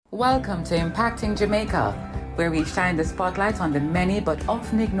Welcome to Impacting Jamaica, where we shine the spotlight on the many but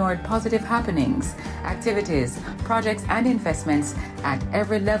often ignored positive happenings, activities, projects and investments at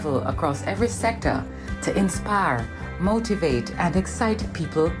every level across every sector to inspire, motivate and excite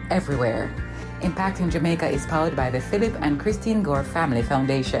people everywhere. Impacting Jamaica is powered by the Philip and Christine Gore Family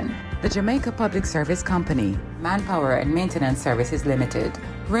Foundation, the Jamaica Public Service Company, Manpower and Maintenance Services Limited,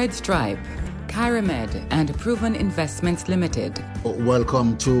 Red Stripe, Kyramed and Proven Investments Limited.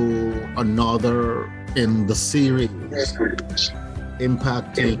 Welcome to another in the series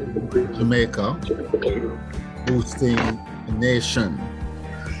Impacting Jamaica, Boosting the Nation,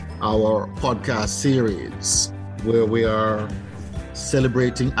 our podcast series where we are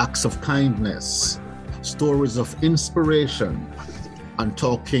celebrating acts of kindness, stories of inspiration, and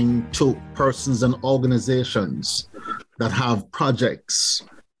talking to persons and organizations that have projects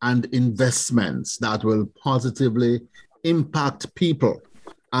and investments that will positively impact people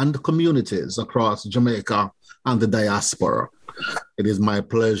and communities across Jamaica and the diaspora. It is my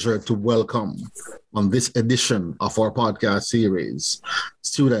pleasure to welcome on this edition of our podcast series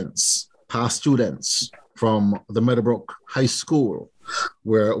past students from the Meadowbrook High School,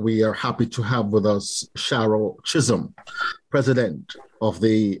 where we are happy to have with us Cheryl Chisholm, president of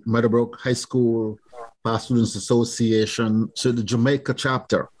the Meadowbrook High School Past Students Association, so the Jamaica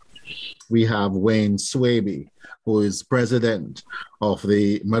chapter. We have Wayne Swaby, who is president of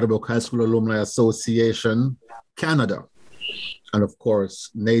the Meadowbrook High School Alumni Association, Canada. And of course,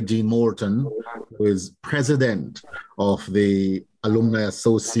 Nadine Moulton, who is president of the Alumni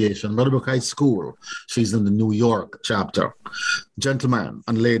Association, Meadowbrook High School. She's in the New York chapter. Gentlemen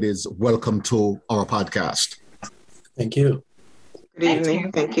and ladies, welcome to our podcast. Thank you. Good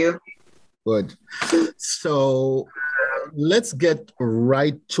evening. Thank you. Good. So let's get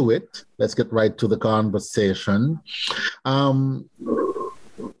right to it. Let's get right to the conversation.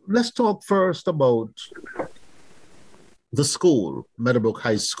 Let's talk first about the school, Meadowbrook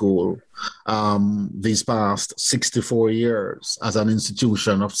High School, these past 64 years as an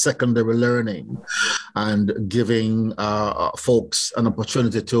institution of secondary learning and giving folks an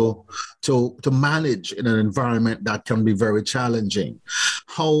opportunity to manage in an environment that can be very challenging.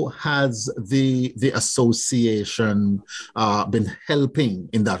 How has the association been helping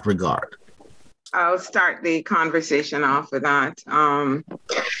in that regard? I'll start the conversation off with that.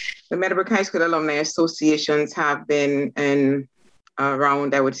 The Meadowbrook High School Alumni Associations have been in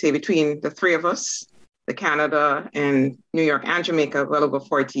around, I would say, between the three of us, the Canada and New York and Jamaica, well over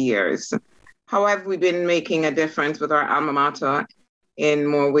 40 years. However, we've been making a difference with our alma mater in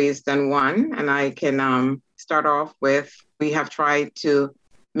more ways than one. And I can start off with, we have tried to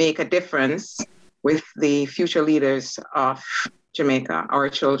make a difference with the future leaders of Jamaica, our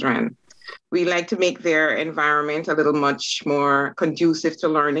children. We like to make their environment a little much more conducive to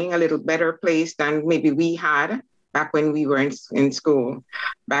learning, a little better place than maybe we had back when we were in school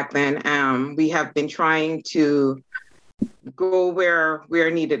back then. We have been trying to go where we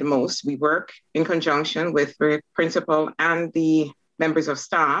are needed most. We work in conjunction with the principal and the members of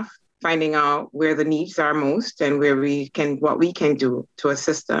staff, finding out where the needs are most and what we can do to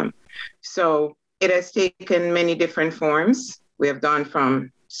assist them. So it has taken many different forms. We have done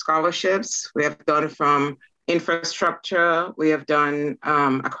from scholarships, we have done from infrastructure, we have done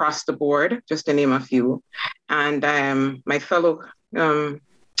across the board, just to name a few. And my fellow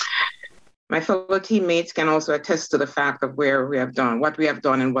teammates can also attest to the fact of where we have done, what we have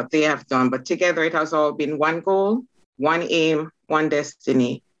done and what they have done. But together it has all been one goal, one aim, one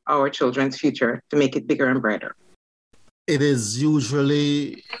destiny, our children's future, to make it bigger and brighter. It is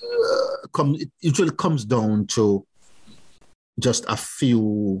usually, comes down to just a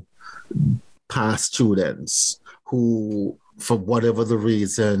few past students who, for whatever the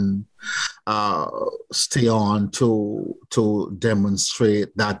reason, stay on to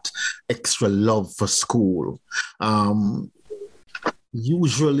demonstrate that extra love for school,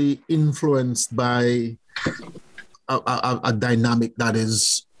 usually influenced by a dynamic that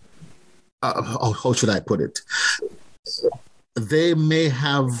is, how should I put it? They may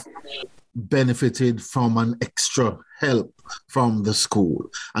have benefited from an extra help from the school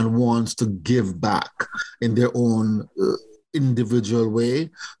and wants to give back in their own individual way,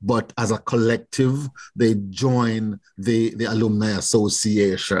 but as a collective, they join the alumni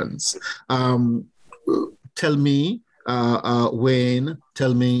associations. Tell me, Wayne,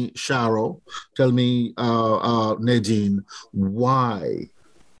 tell me, Cheryl, tell me, Nadine, why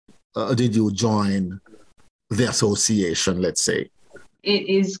did you join the association, let's say? It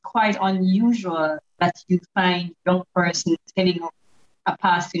is quite unusual that you find young persons heading up a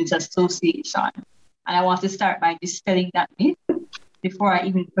past students association. And I want to start by dispelling that myth. before I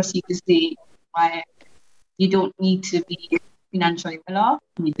even proceed to say why you don't need to be financially well off,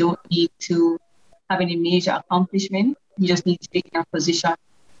 you don't need to have any major accomplishment, you just need to be in a position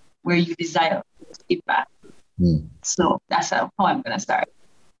where you desire to give back. So that's how I'm going to start.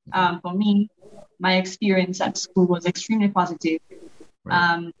 For me, my experience at school was extremely positive.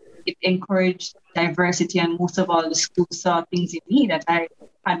 Right. It encouraged diversity, and most of all, the school saw things in me that I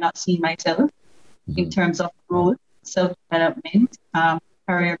had not seen myself in terms of growth, self-development,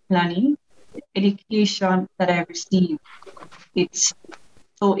 career planning, education that I received. It's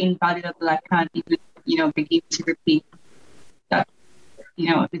so invaluable, I can't even, begin to repeat that,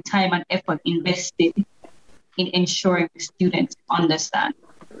 the time and effort invested in ensuring the students understand.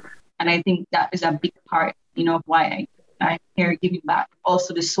 And I think that is a big part, of why I care giving back.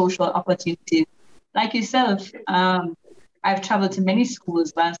 Also the social opportunities. Like yourself, I've traveled to many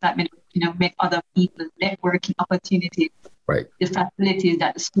schools, but I've met other people, networking opportunities, right? The facilities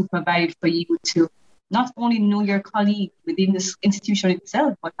that the school provided for you to not only know your colleagues within the institution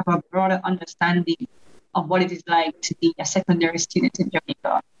itself, but have a broader understanding of what it is like to be a secondary student in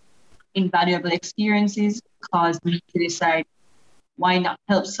Jamaica. Invaluable experiences caused me to decide, why not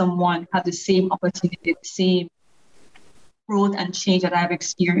help someone have the same opportunity, the same growth and change that I've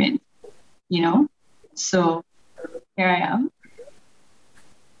experienced, So here I am.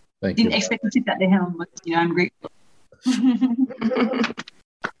 Didn't expect to sit at the helm, but I'm grateful.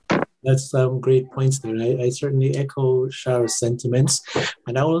 That's great points there. I certainly echo Shara's sentiments.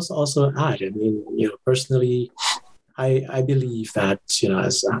 And I will also add, personally, I believe that,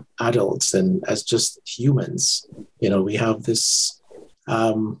 as adults and as just humans, we have this,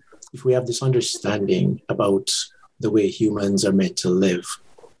 if we have this understanding about the way humans are meant to live,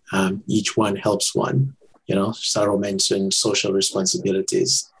 each one helps one. Sarah mentioned social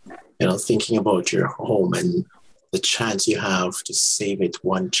responsibilities, thinking about your home and the chance you have to save it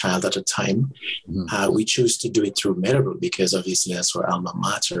one child at a time. We choose to do it through Meadowbrook because obviously that's our alma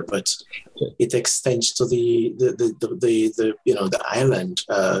mater, but it extends to the island,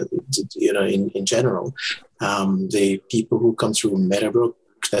 in general. The people who come through Meadowbrook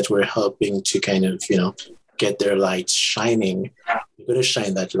that we're helping to kind of, get their light shining, we're going to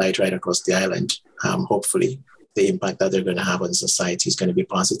shine that light right across the island. Hopefully the impact that they're going to have on society is going to be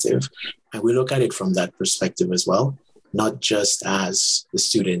positive. And we look at it from that perspective as well, not just as the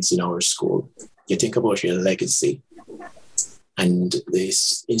students in our school. You think about your legacy and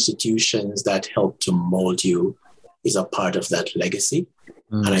these institutions that help to mold you is a part of that legacy.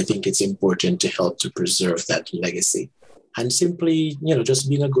 And I think it's important to help to preserve that legacy and simply, just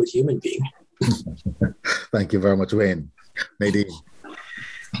being a good human being. Thank you very much, Wayne. Nadine.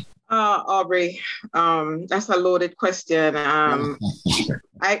 Aubrey, that's a loaded question.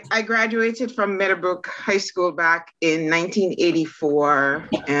 I graduated from Meadowbrook High School back in 1984,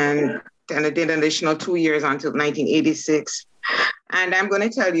 and then I did an additional 2 years until 1986. And I'm going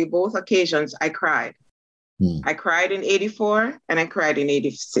to tell you, both occasions I cried. I cried in 84 and I cried in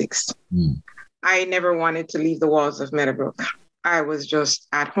 86. I never wanted to leave the walls of Meadowbrook. I was just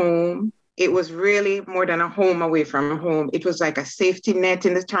at home. It was really more than a home away from home. It was like a safety net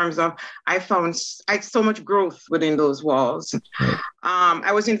in the terms of I found so much growth within those walls.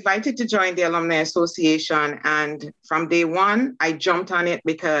 I was invited to join the Alumni Association, and from day one, I jumped on it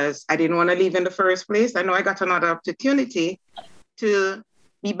because I didn't want to leave in the first place. I know I got another opportunity to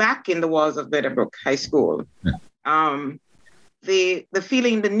be back in the walls of Meadowbrook High School. The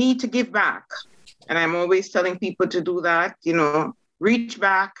feeling, the need to give back, and I'm always telling people to do that, reach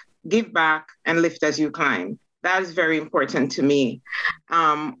back, give back, and lift as you climb. That is very important to me.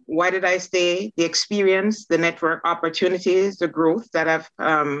 Why did I stay? The experience, the network opportunities, the growth that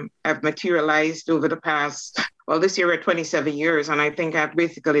have materialized over the past, this year we're 27 years, and I think I've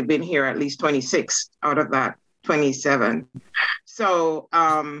basically been here at least 26 out of that 27. So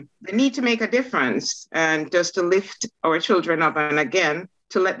the need to make a difference and just to lift our children up, and again,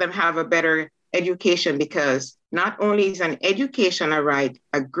 to let them have a better education, because not only is an education a right,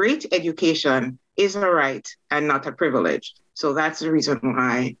 a great education is a right and not a privilege. So that's the reason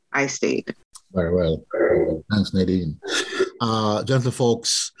why I stayed. Very well. Thanks, Nadine.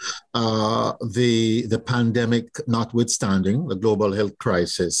 Gentlefolks, the pandemic notwithstanding, the global health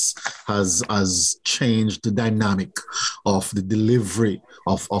crisis has changed the dynamic of the delivery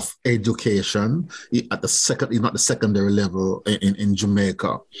of education at the secondary level in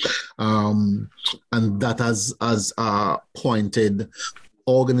Jamaica. And that has pointed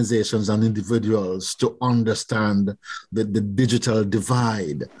organizations and individuals to understand the digital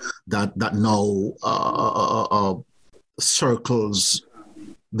divide that now circles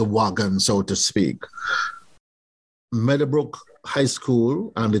the wagon, so to speak. Meadowbrook high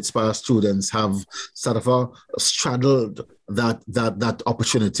school and its past students have sort of straddled that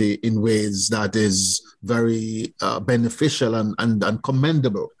opportunity in ways that is very beneficial and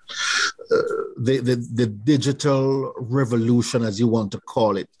commendable. The digital revolution, as you want to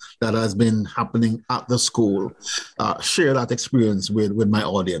call it, that has been happening at the school. Share that experience with my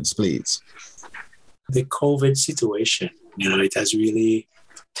audience, please. The COVID situation, it has really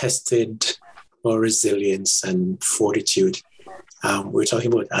tested our resilience and fortitude. We're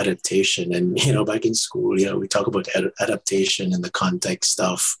talking about adaptation, and back in school, we talk about adaptation in the context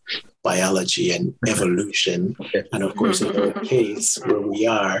of biology and evolution. And of course, in our case, where we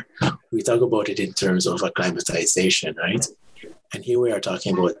are, we talk about it in terms of acclimatization, right? And here we are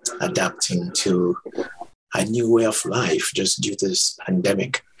talking about adapting to a new way of life just due to this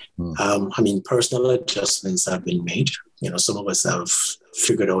pandemic. Personal adjustments have been made. Some of us have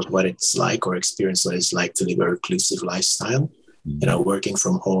figured out what it's like or experienced what it's like to live a reclusive lifestyle. Working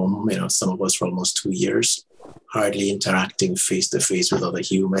from home, some of us for almost 2 years, hardly interacting face to face with other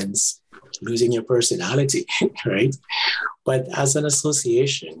humans, losing your personality, right? But as an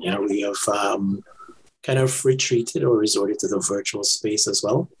association, we have kind of retreated or resorted to the virtual space as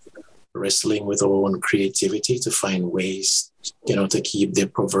well, wrestling with our own creativity to find ways, to keep the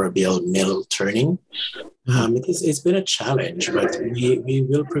proverbial mill turning. It's been a challenge, but we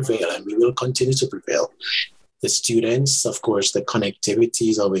will prevail and we will continue to prevail. The students, of course, the connectivity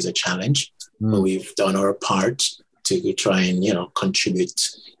is always a challenge, but we've done our part to try and, contribute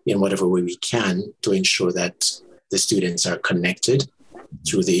in whatever way we can to ensure that the students are connected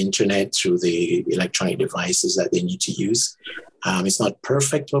through the internet, through the electronic devices that they need to use. It's not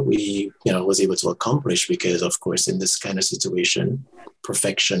perfect what we, was able to accomplish because, of course, in this kind of situation,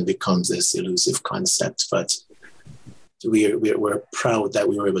 perfection becomes this elusive concept. But we're proud that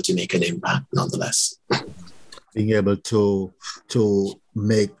we were able to make an impact nonetheless. Being able to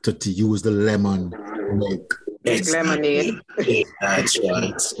use the lemon, make lemonade. That's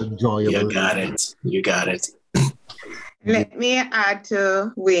right. Enjoyable. You got it. Let me add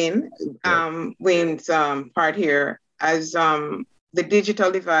to Wayne's part here. As the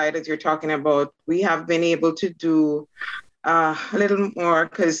digital divide, as you're talking about, we have been able to do a little more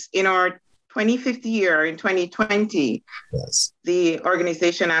because in our 25th year, in 2020, yes, the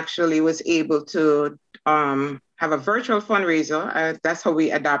organization actually was able to have a virtual fundraiser. That's how we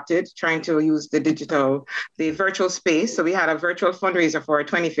adapted, trying to use the virtual space. So we had a virtual fundraiser for our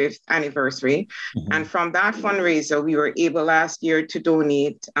 25th anniversary. Mm-hmm. And from that fundraiser, we were able last year to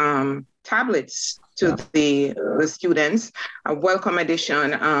donate tablets to the students, a welcome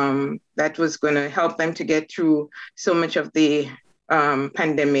addition that was going to help them to get through so much of the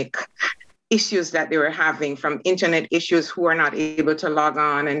pandemic issues that they were having, from internet issues, who are not able to log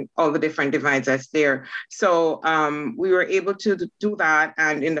on and all the different divides that's there. So we were able to do that.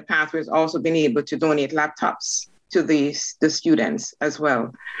 And in the past, we've also been able to donate laptops to the students as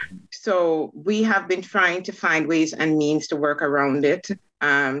well. So we have been trying to find ways and means to work around it,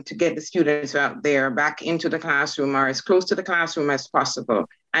 to get the students out there back into the classroom or as close to the classroom as possible.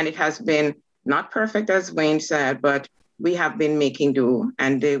 And it has been not perfect, as Wayne said, but we have been making do,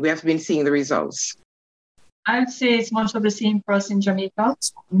 and we have been seeing the results. I'd say it's much of the same for us in Jamaica.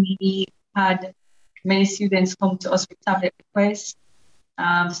 We had many students come to us with tablet requests,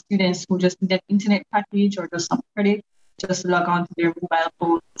 students who just need an internet package or just some credit, just log on to their mobile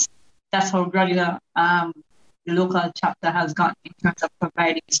phones. That's how granular the local chapter has gotten in terms of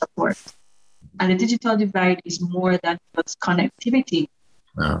providing support. And the digital divide is more than just connectivity.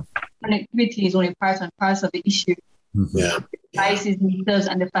 Wow. Connectivity is only part and parcel of the issue. Yeah. Devices themselves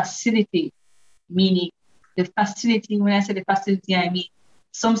and the facility, meaning the facility, when I say the facility, I mean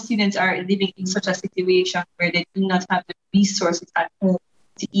some students are living in such a situation where they do not have the resources at home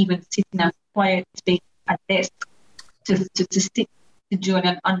to even sit in a quiet space at desk to sit to join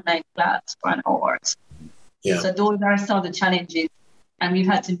an online class for an hour. Yeah. So those are some of the challenges. And we've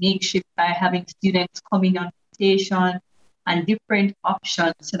had to make shift by having students coming on rotation and different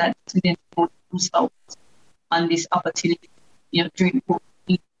options so that students don't lose out on this opportunity, during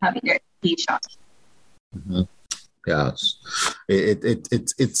having their education. Mm-hmm. Yes,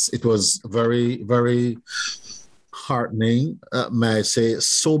 it was very, very heartening, may I say,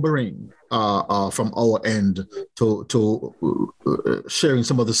 sobering from our end to sharing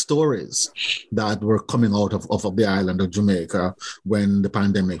some of the stories that were coming out of the island of Jamaica when the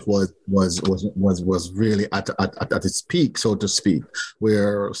pandemic was really at its peak, so to speak,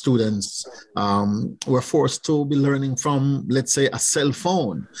 where students were forced to be learning from, let's say, a cell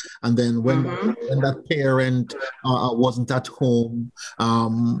phone, and then when that parent wasn't at home,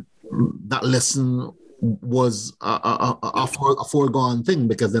 that lesson was a foregone thing,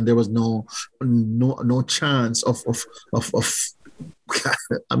 because then there was no chance of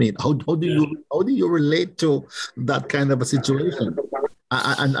I mean, how do you relate to that kind of a situation?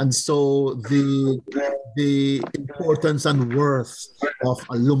 And so the importance and worth of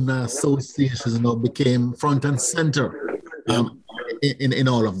alumni associations became front and center in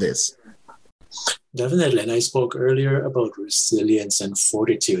all of this. Definitely. And I spoke earlier about resilience and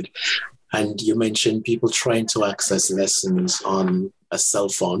fortitude. And you mentioned people trying to access lessons on a cell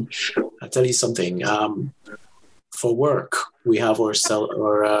phone. I'll tell you something. For work, we have our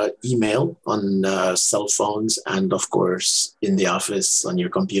email on cell phones, and of course in the office on your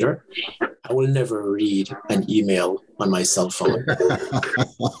computer. I will never read an email on my cell phone.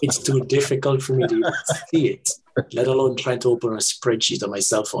 It's too difficult for me to see it, let alone trying to open a spreadsheet on my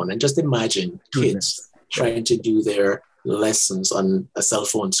cell phone. And just imagine kids trying to do their lessons on a cell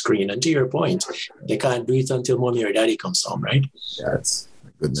phone screen. And to your point, they can't do it until mommy or daddy comes home, right? Yes.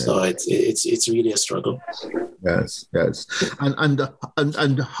 Goodness. So it's really a struggle. Yes.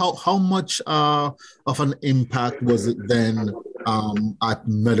 And how much of an impact was it then at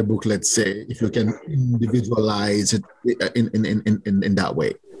Meadowbrook, let's say, if you can individualize it in that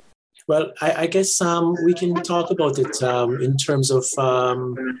way? Well, I guess we can talk about it in terms of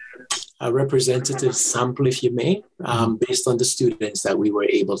a representative sample, if you may, based on the students that we were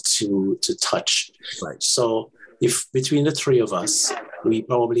able to touch. Right. So if between the three of us, we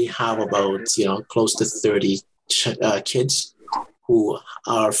probably have about, close to 30 kids who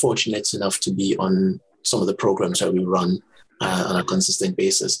are fortunate enough to be on some of the programs that we run on a consistent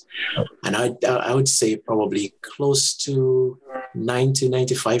basis. And I would say probably close to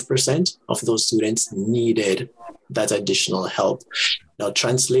 90-95% of those students needed that additional help. Now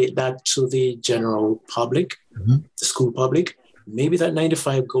translate that to the general public, the school public. Maybe that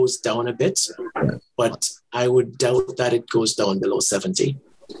 95 goes down a bit, but I would doubt that it goes down below 70.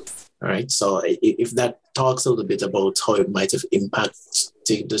 All right. So if that talks a little bit about how it might have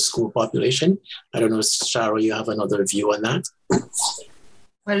impacted the school population, I don't know, Shara, you have another view on that?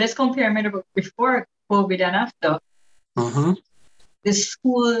 Well, let's compare Meadowbrook before COVID and after. The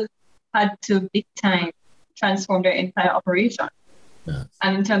school had to big time transform their entire operation. Yes.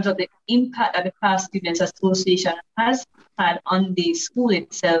 And in terms of the impact that the Past Students Association has had on the school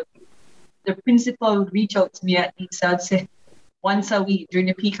itself, the principal would reach out to me at least, I'd say, once a week during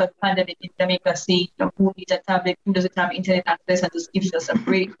the peak of the pandemic in Jamaica, say, who needs a tablet, who doesn't have internet access, and just gives us a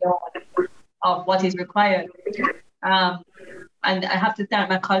breakdown of what is required. And I have to thank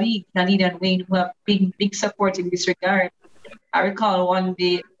my colleagues, Nadine and Wayne, who have been big support in this regard. I recall one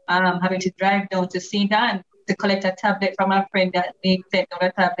day having to drive down to St. Anne to collect a tablet from a friend that they sent on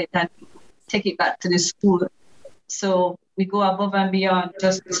a tablet and take it back to the school. So we go above and beyond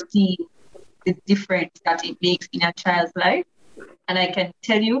just to see the difference that it makes in a child's life. And I can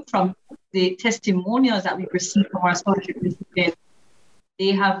tell you from the testimonials that we've received from our scholarship recipients,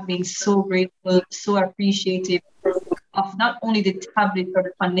 they have been so grateful, so appreciative of not only the tablet or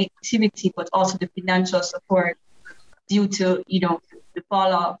the connectivity, but also the financial support due to, the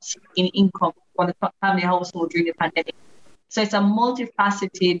fallout in income for the family household during the pandemic. So it's a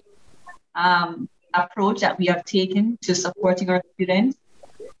multifaceted approach that we have taken to supporting our students.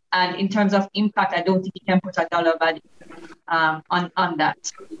 And in terms of impact, I don't think you can put a dollar value on that.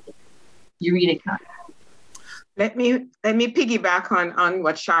 You really can't. Let me piggyback on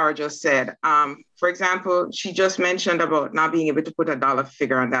what Shara just said. For example, she just mentioned about not being able to put a dollar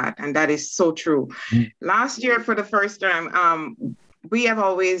figure on that, and that is so true. Last year, for the first time, we have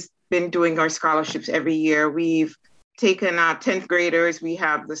always been doing our scholarships every year. We've taken 10th graders. We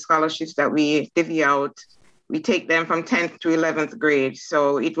have the scholarships that we divvy out. We take them from 10th to 11th grade.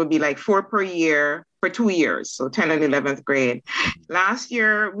 So it would be like 4 per year for 2 years, so 10th and 11th grade. Last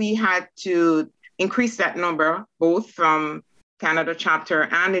year, we had to increase that number, both from Canada chapter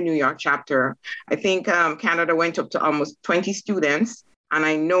and the New York chapter. I think Canada went up to almost 20 students. And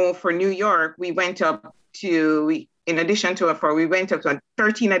I know for New York, we went up to, in addition to we went up to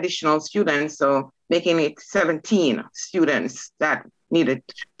 13 additional students, so making it 17 students that needed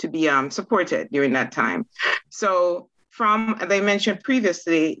to be supported during that time. So from, as I mentioned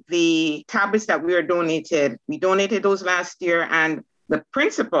previously, the tablets that we donated those last year, and the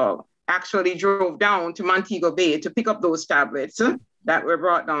principal actually drove down to Montego Bay to pick up those tablets that were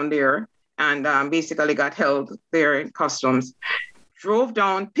brought down there and basically got held there in customs. Drove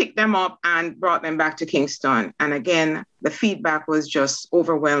down, picked them up, and brought them back to Kingston. And again, the feedback was just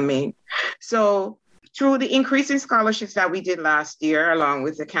overwhelming. So through the increase in scholarships that we did last year, along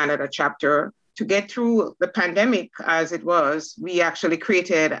with the Canada chapter, to get through the pandemic as it was, we actually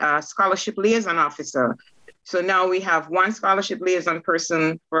created a scholarship liaison officer. So now we have one scholarship liaison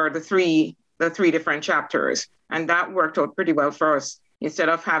person for the three different chapters. And that worked out pretty well for us. Instead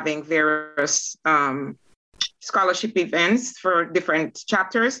of having various scholarship events for different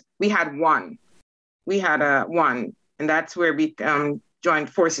chapters, we had one. One, and that's where we joined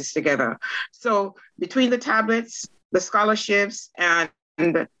forces together. So between the tablets, the scholarships, and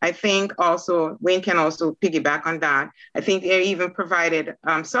I think also Wayne can also piggyback on that. I think they even provided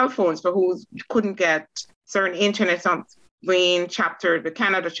cell phones for who couldn't get certain internet. Wayne chapter, the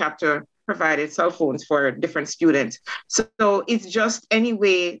Canada chapter, provided cell phones for different students. So it's just any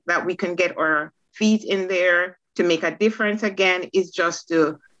way that we can get our feet in there to make a difference again, is just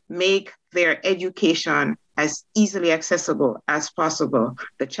to make their education as easily accessible as possible.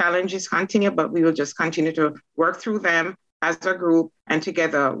 The challenges continue, but we will just continue to work through them as a group, and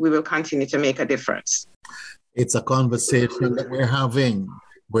together we will continue to make a difference. It's a conversation that we're having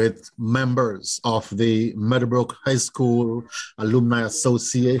with members of the Meadowbrook High School Alumni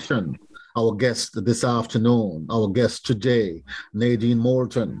Association. Our guest this afternoon, our guest today, Nadine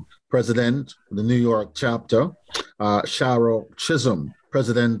Moulton, President of the New York chapter, Cheryl Chisholm,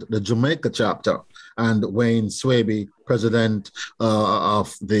 President of the Jamaica chapter, and Wayne Swaby, President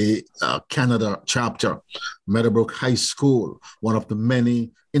of the Canada chapter. Meadowbrook High School, one of the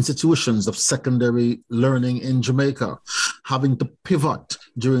many institutions of secondary learning in Jamaica, having to pivot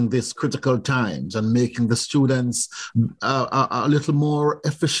during these critical times and making the students a little more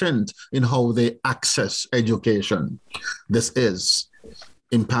efficient in how they access education. This is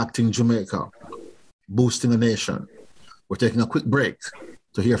Impacting Jamaica, Boosting a Nation. We're taking a quick break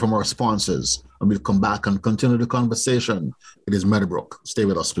to hear from our sponsors, and we'll come back and continue the conversation. It is Meadowbrook. Stay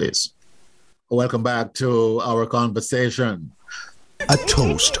with us, please. Welcome back to our conversation. A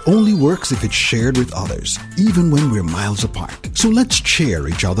toast only works if it's shared with others, even when we're miles apart. So let's cheer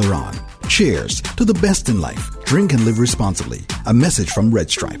each other on. Cheers to the best in life. Drink and live responsibly. A message from Red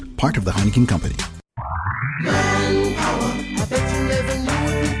Stripe, part of the Heineken Company.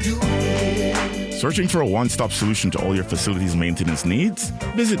 Searching for a one-stop solution to all your facilities maintenance needs?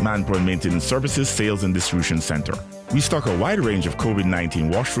 Visit Manpoint Maintenance Services Sales and Distribution Center. We stock a wide range of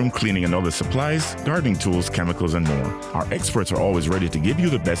COVID-19 washroom cleaning and other supplies, gardening tools, chemicals, and more. Our experts are always ready to give you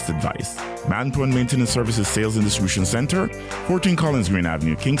the best advice. Manpoint Maintenance Services Sales and Distribution Center, 14 Collins Green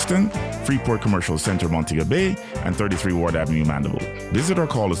Avenue, Kingston, Freeport Commercial Center, Montego Bay, and 33 Ward Avenue, Mandeville. Visit or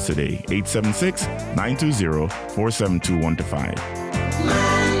call us today, 876-920-47215.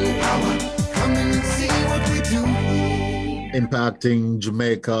 Impacting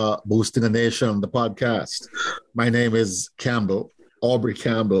Jamaica, Boosting a Nation, the podcast. My name is Aubrey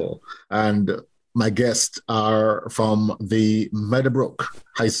Campbell, and my guests are from the Meadowbrook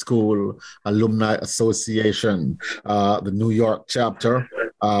High School Alumni Association, the New York chapter,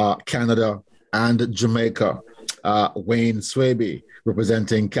 Canada and Jamaica. Wayne Swaby,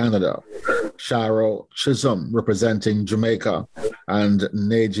 representing Canada, Cheryl Chisholm, representing Jamaica, and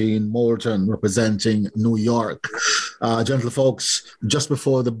Nadine Moulton, representing New York. Gentlefolks, just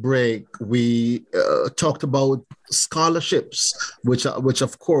before the break, we talked about scholarships, which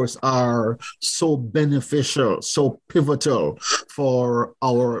of course are so beneficial, so pivotal for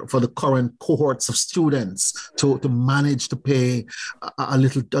the current cohorts of students to manage to pay a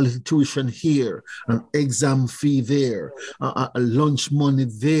little tuition here, an exam fee there, a lunch money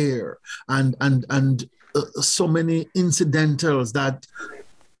there, and so many incidentals that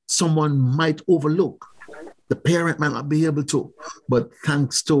someone might overlook. The parent might not be able to, but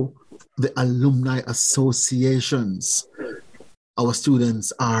thanks to the alumni associations, our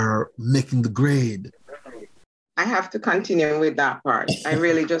students are making the grade. I have to continue with that part. I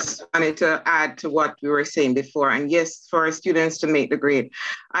really just wanted to add to what we were saying before. And yes, for our students to make the grade.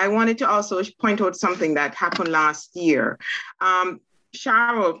 I wanted to also point out something that happened last year.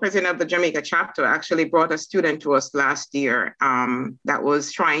 Cheryl, president of the Jamaica chapter, actually brought a student to us last year that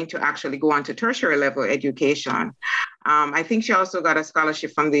was trying to actually go on to tertiary level education. I think she also got a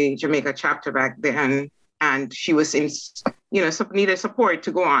scholarship from the Jamaica chapter back then, and she was needed support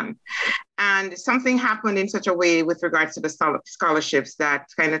to go on. And something happened in such a way with regards to the scholarships that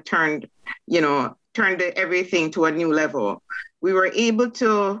kind of turned everything to a new level. We were able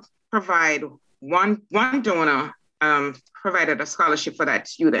to provide one donor provided a scholarship for that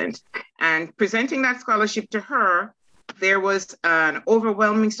student. And presenting that scholarship to her, there was an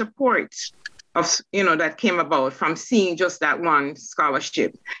overwhelming support that came about from seeing just that one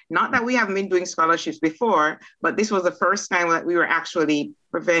scholarship. Not that we haven't been doing scholarships before, but this was the first time that we were actually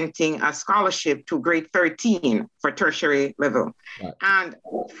presenting a scholarship to grade 13 for tertiary level. Right. And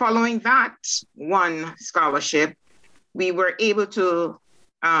following that one scholarship, we were able to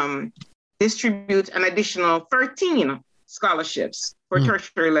distribute an additional 13 scholarships for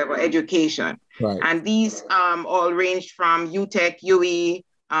tertiary level education. Right. And these all ranged from UTEC, UE,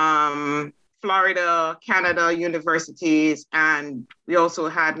 Florida, Canada universities, and we also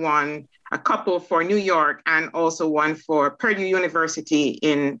had a couple for New York and also one for Purdue University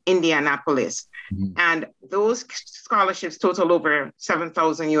in Indianapolis. Mm-hmm. And those scholarships total over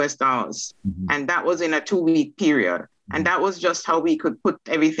 $7,000 US. Mm-hmm. And that was in a 2-week period. And that was just how we could put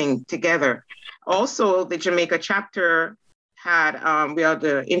everything together. Also, the Jamaica chapter had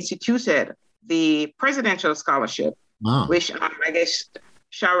instituted the presidential scholarship, which I guess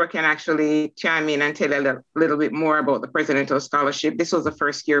Shara can actually chime in and tell a little bit more about the presidential scholarship. This was the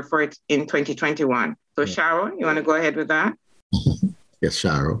first year for it in 2021. So Shara, you want to go ahead with that? Yes,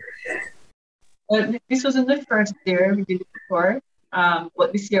 Shara. This wasn't the first year we did it before,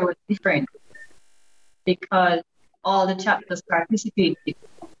 but this year was different because all the chapters participated.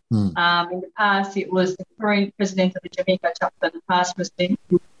 In the past, it was the current president of the Jamaica chapter, the past president,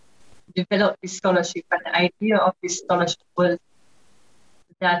 who developed this scholarship. And the idea of this scholarship was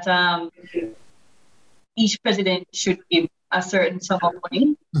that each president should give a certain sum of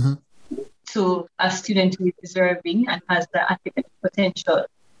money to a student who is deserving and has the academic potential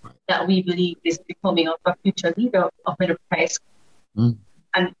that we believe is becoming a future leader of Meadowbrook High School.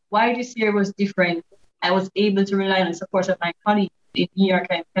 And why this year was different, I was able to rely on the support of my colleagues in New York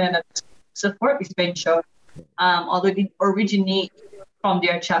and Canada to support this venture, although it didn't originate from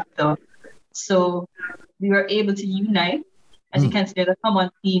their chapter. So we were able to unite. As you can see, there's a common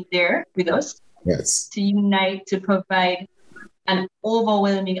theme there with us. Yes. To unite, to provide an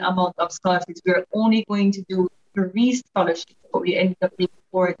overwhelming amount of scholarships. We're only going to do 3 scholarships, but we ended up being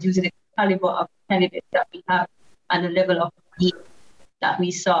 4 due to the caliber of candidates that we have and the level of need that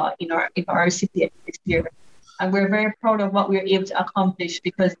we saw in our city this year. And we're very proud of what we were able to accomplish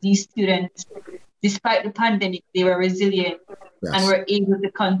because these students, despite the pandemic, they were resilient and were able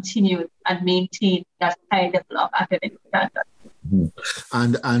to continue and maintain that high level of academic standard.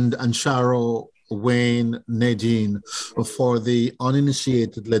 And Sharo, Wayne, Nadine, for the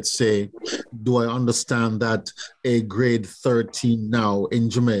uninitiated, let's say, do I understand that a grade 13 now in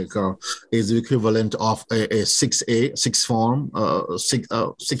Jamaica is the equivalent of a 6A, sixth form,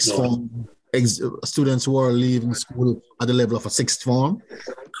 students who are leaving school at the level of a 6th form?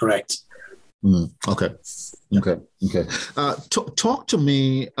 Correct. Okay. Talk to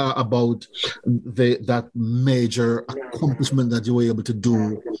me about that major accomplishment that you were able to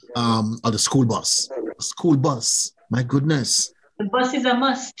do on the school bus. School bus, my goodness. The bus is a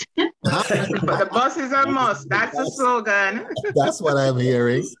must. The bus is a must. That's the slogan. That's what I'm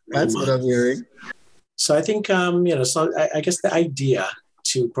hearing. So I think, I guess the idea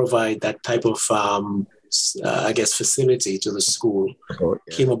to provide that type of facility to the school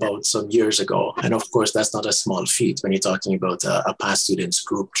came about some years ago. And of course, that's not a small feat when you're talking about a past students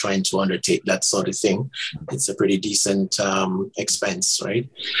group trying to undertake that sort of thing. It's a pretty decent expense, right?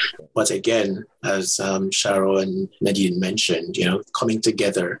 But again, as Sharo and Nadine mentioned, coming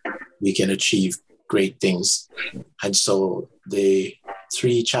together, we can achieve great things. And so the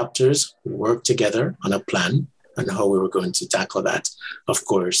 3 chapters worked together on a plan and how we were going to tackle that. Of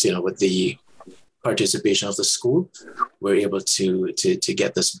course, with the participation of the school, we're able to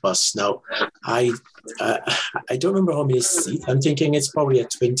get this bus. Now, I don't remember how many seats. I'm thinking it's probably a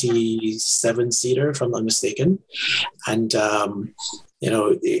 27-seater, if I'm not mistaken. And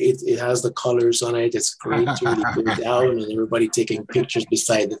it has the colors on it. It's great to really go down and everybody taking pictures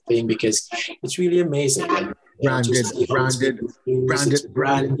beside the thing because it's really amazing. And, branded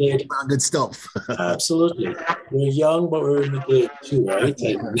stuff. Absolutely. We're young, but we're in the game too, right?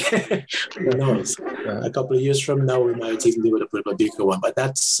 And who knows? A couple of years from now, we might even be able to put up a bigger one. But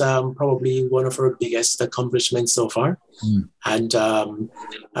that's probably one of our biggest accomplishments so far. And, with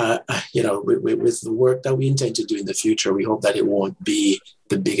the work that we intend to do in the future, we hope that it won't be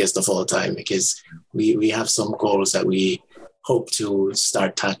the biggest of all time because we have some goals that we hope to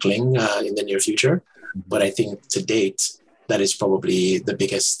start tackling in the near future. But I think to date, that is probably the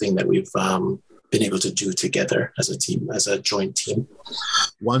biggest thing that we've been able to do together as a team, as a joint team.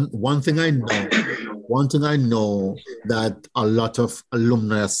 One thing I know that a lot of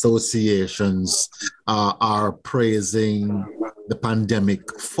alumni associations are praising the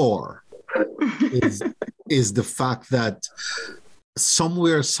pandemic for is the fact that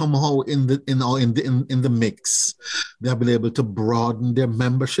somewhere, somehow in the mix, they have been able to broaden their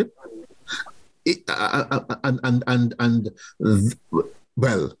membership.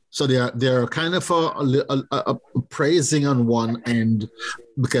 Well, so they're kind of a praising on one end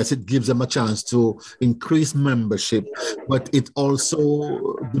because it gives them a chance to increase membership, but it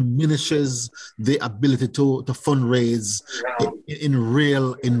also diminishes the ability to fundraise in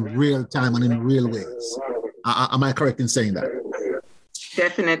real time and in real ways. Am I correct in saying that?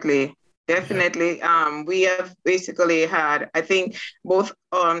 Definitely. We have basically had, I think, both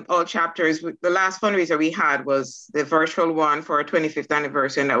all chapters. The last fundraiser we had was the virtual one for our 25th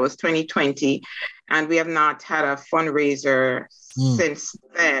anniversary, and that was 2020. And we have not had a fundraiser since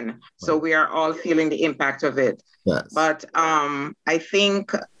then. So we are all feeling the impact of it. Yes. But I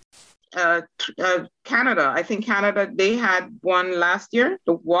think Canada, they had one last year,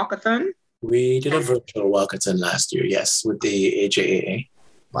 the walkathon. We did a virtual walkathon last year, yes, with the AJAA.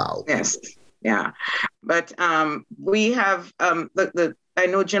 Wow. Yes. Yeah. But we have I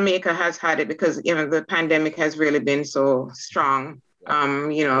know Jamaica has had it because the pandemic has really been so strong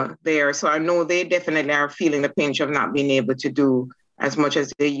there. So I know they definitely are feeling the pinch of not being able to do as much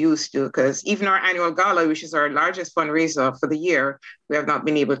as they used to, because even our annual gala, which is our largest fundraiser for the year, we have not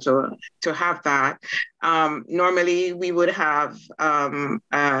been able to have that. Normally we would have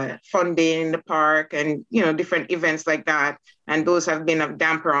funding in the park and, different events like that. And those have been a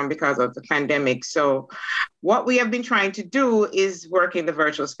damper on because of the pandemic. So what we have been trying to do is work in the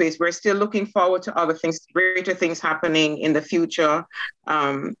virtual space. We're still looking forward to other things, greater things happening in the future.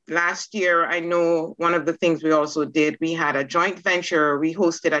 Last year, I know one of the things we also did, we had a joint venture. We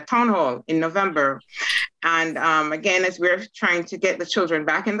hosted a town hall in November. And again, as we're trying to get the children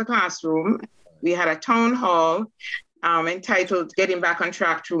back in the classroom, we had a town hall entitled Getting Back on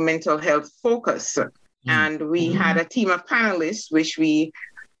Track Through Mental Health Focus. And we had a team of panelists, which we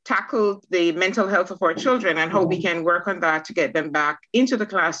tackled the mental health of our children and how we can work on that to get them back into the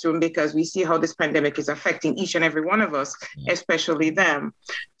classroom, because we see how this pandemic is affecting each and every one of us, especially them.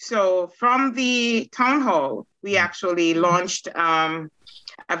 So from the town hall, we actually launched a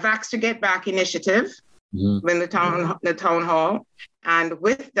Vax to Get Back initiative in the town hall. And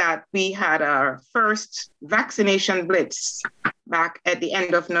with that, we had our first vaccination blitz back at the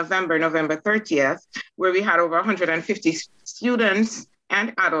end of November 30th, where we had over 150 students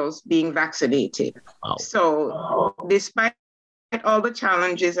and adults being vaccinated. Wow. So despite all the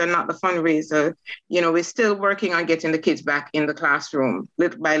challenges and not the fundraiser, we're still working on getting the kids back in the classroom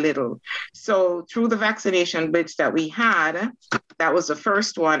little by little. So through the vaccination blitz that we had, that was the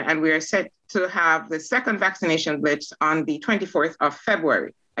first one, and we are set to have the second vaccination blitz on the 24th of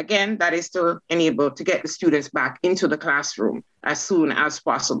February. Again, that is to enable to get the students back into the classroom as soon as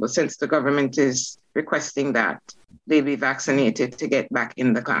possible, since the government is requesting that they be vaccinated to get back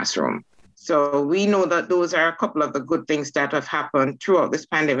in the classroom. So we know that those are a couple of the good things that have happened throughout this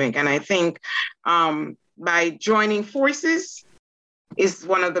pandemic. And I think by joining forces is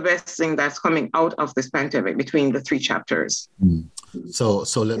one of the best things that's coming out of this pandemic between the three chapters. So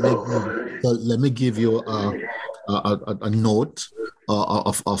let me give you a note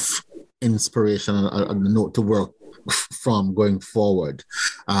of inspiration, a note to work from going forward.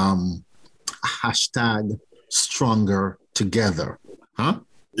 Hashtag stronger together. Huh?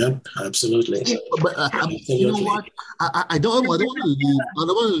 Yep, absolutely. But you know what? I don't want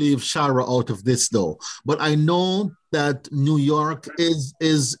to leave Shara out of this though. But I know that New York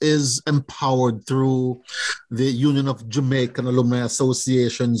is empowered through the Union of Jamaican Alumni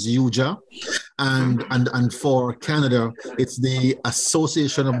Associations, UJA, and for Canada, it's the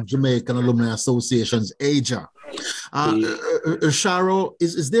Association of Jamaican Alumni Associations, AJA. Shara,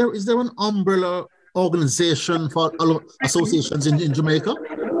 is there an umbrella organization for associations in Jamaica?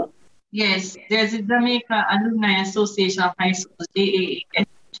 Yes, there's the Jamaica Alumni Association of High Schools,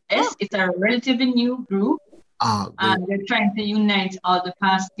 JAAS. It's a relatively new group. And they're trying to unite all the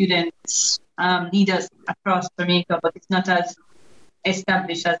past students, leaders across Jamaica, but it's not as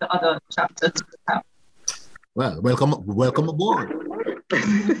established as the other chapters have. Well, welcome aboard.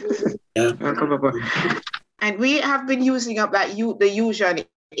 Yeah. Welcome aboard. And we have been using up the UJA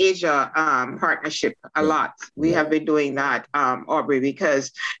Asia partnership a lot. We have been doing that, Aubrey,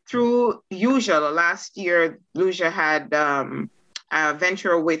 because through UJA last year, UJA had a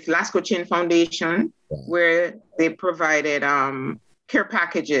venture with Lasco Chin Foundation, where they provided care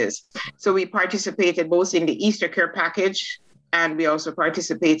packages. So we participated both in the Easter care package, and we also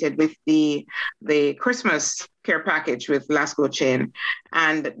participated with the Christmas care package with Lasco Chin.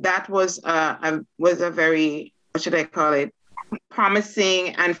 And that was a very, what should I call it,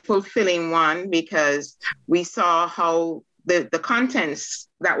 promising and fulfilling one, because we saw how the contents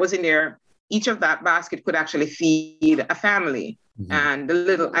that was in there, each of that basket could actually feed a family. Mm-hmm. And the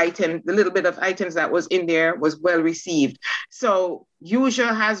little bit of items that was in there was well received. So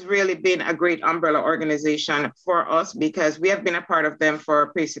UJA has really been a great umbrella organization for us because we have been a part of them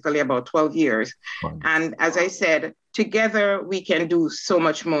for basically about 12 years. Wow. And as I said, together we can do so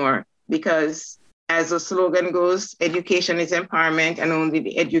much more because as the slogan goes, education is empowerment and only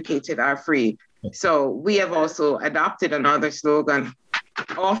the educated are free. So we have also adopted another slogan,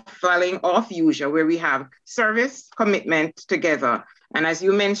 falling off UJA, where we have service, commitment, together. And as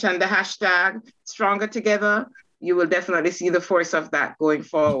you mentioned, the hashtag Stronger Together, you will definitely see the force of that going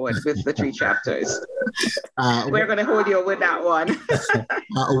forward with the 3 chapters. We're going to hold you with that one.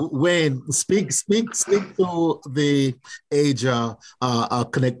 Wayne, speak to the AJA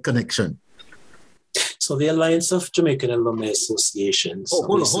connection. So the Alliance of Jamaican Alumni Associations. Oh,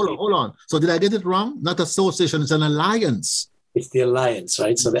 hold on. So did I get it wrong? Not association, it's an alliance. It's the alliance,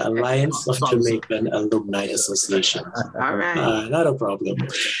 right? So the Alliance of Jamaican Alumni Association. All right. Not a problem.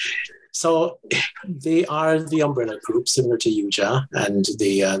 So they are the umbrella group similar to UJA and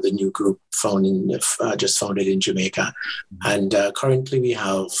the new group just founded in Jamaica. And currently we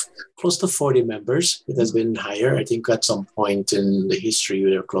have close to 40 members. It has been higher. I think at some point in the history,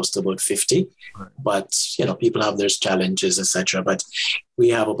 we were close to about 50. But, people have their challenges, etc. But we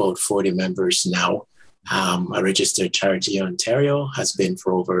have about 40 members now. A registered charity in Ontario has been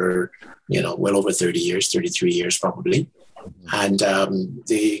for over, well over 30 years, 33 years probably. And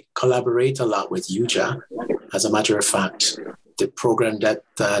they collaborate a lot with UJA. As a matter of fact, the program that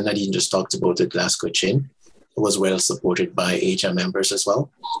Nadine just talked about at Glasgow Chin was well supported by AJA members as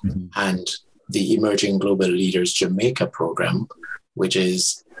well. Mm-hmm. And the Emerging Global Leaders Jamaica program, which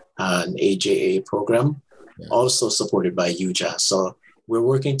is an AJA program, also supported by UJA. So we're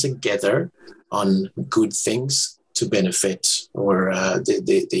working together on good things to benefit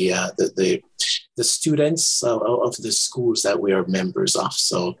the students of the schools that we are members of.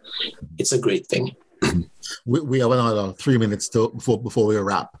 So it's a great thing. We have another 3 minutes before we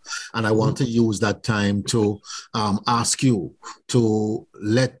wrap. And I want to use that time to ask you to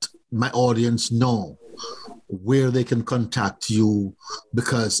let my audience know where they can contact you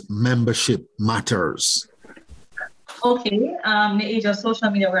because membership matters. Okay. The age of social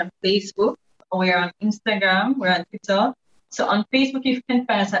media, we're on Facebook, we're on Instagram, we're on Twitter. So on Facebook, you can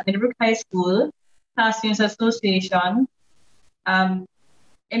find us at Meadowbrook High School, Class Students Association,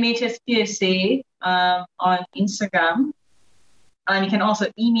 MHSPSA on Instagram. And you can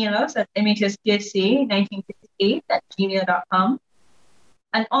also email us at mhspsa1958@gmail.com.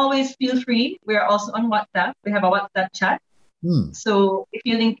 And always feel free. We're also on WhatsApp. We have a WhatsApp chat. So if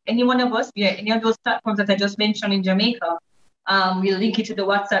you link any one of us via any of those platforms that I just mentioned in Jamaica, we'll link it to the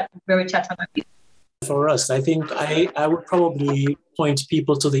WhatsApp where we chat on it. For us, I think I would probably point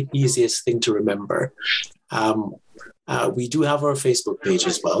people to the easiest thing to remember. We do have our Facebook page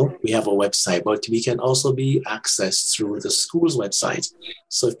as well. We have a website, but we can also be accessed through the school's website.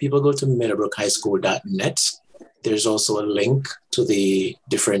 So if people go to meadowbrookhighschool.net, there's also a link to the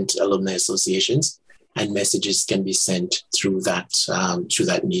different alumni associations, and messages can be sent through that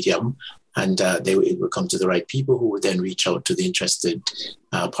medium. And it will come to the right people who will then reach out to the interested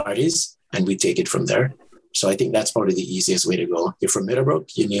parties, and we take it from there. So I think that's probably the easiest way to go. If you're from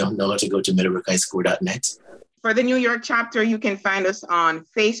Meadowbrook, you know how to go to meadowbrookhighschool.net. For the New York chapter, you can find us on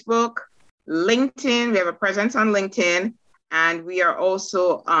Facebook, LinkedIn. We have a presence on LinkedIn, and we are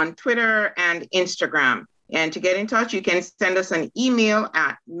also on Twitter and Instagram. And to get in touch, you can send us an email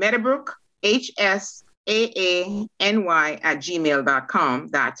at meadowbrookhsaany@gmail.com.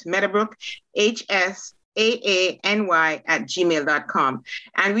 That's meadowbrookhsaany@gmail.com.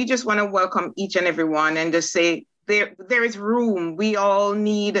 And we just want to welcome each and every one and just say there is room. We all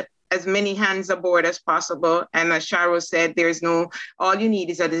need as many hands aboard as possible. And as Sharo said, all you need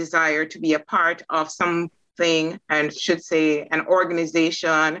is a desire to be a part of something, and should say an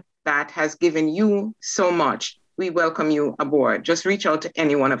organization that has given you so much. We welcome you aboard. Just reach out to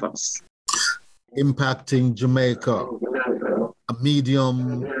any one of us. Impacting Jamaica, a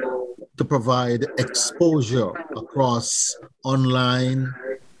medium to provide exposure across online,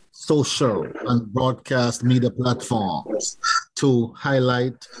 social, and broadcast media platforms to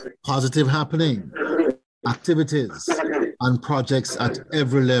highlight positive happening, activities, and projects at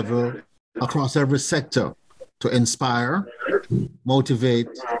every level, across every sector, to inspire, motivate,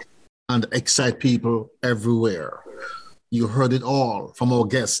 and excite people everywhere. You heard it all from our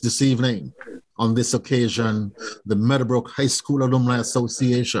guests this evening. On this occasion, the Meadowbrook High School Alumni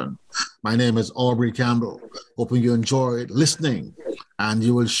Association. My name is Aubrey Campbell. Hoping you enjoyed listening and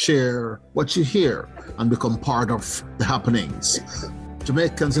you will share what you hear and become part of the happenings.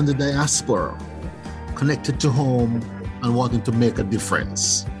 Jamaicans in the diaspora, connected to home and wanting to make a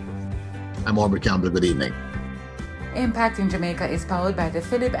difference. I'm Aubrey Campbell. Good evening. Impacting Jamaica is powered by the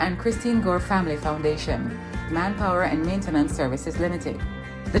Philip and Christine Gore Family Foundation, Manpower and Maintenance Services Limited,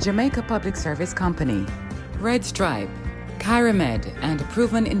 the Jamaica Public Service Company, Red Stripe, Caramed, and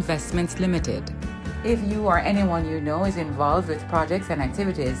Proven Investments Limited. If you or anyone you know is involved with projects and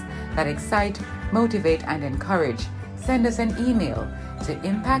activities that excite, motivate, and encourage, send us an email to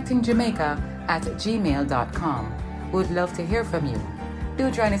impactingjamaica@gmail.com. We'd love to hear from you.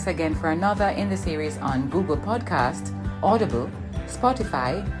 Do join us again for another in the series on Google Podcast, Audible,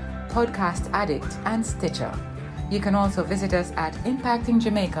 Spotify, Podcast Addict, and Stitcher. You can also visit us at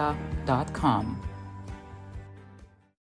impactingjamaica.com.